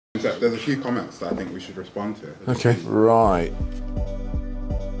there's a few comments that I think we should respond to. Okay, right.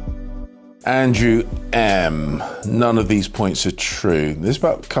 Andrew M. None of these points are true. This is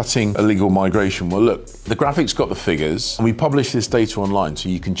about cutting illegal migration. Well, look, the graphic's got the figures, and we publish this data online, so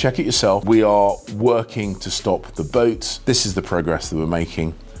you can check it yourself. We are working to stop the boats. This is the progress that we're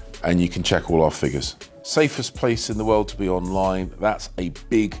making, and you can check all our figures. Safest place in the world to be online. That's a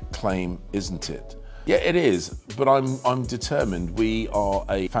big claim, isn't it? Yeah, it is, but I'm determined. We are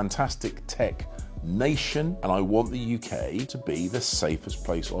a fantastic tech nation, and I want the UK to be the safest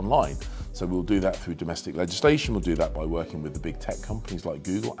place online. So we'll do that through domestic legislation, we'll do that by working with the big tech companies like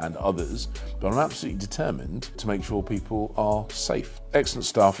Google and others, but I'm absolutely determined to make sure people are safe. Excellent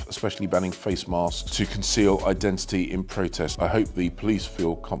stuff, especially banning face masks to conceal identity in protest. I hope the police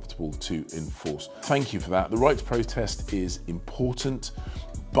feel comfortable to enforce. Thank you for that. The right to protest is important,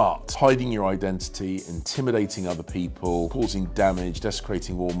 but hiding your identity, intimidating other people, causing damage,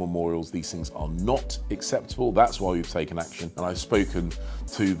 desecrating war memorials, these things are not acceptable. That's why we've taken action. And I've spoken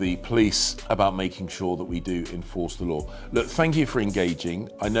to the police about making sure that we do enforce the law. Look, thank you for engaging.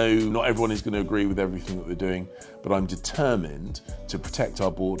 I know not everyone is going to agree with everything that we're doing, but I'm determined to protect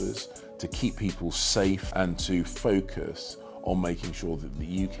our borders, to keep people safe, and to focus on making sure that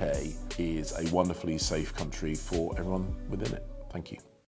the UK is a wonderfully safe country for everyone within it. Thank you.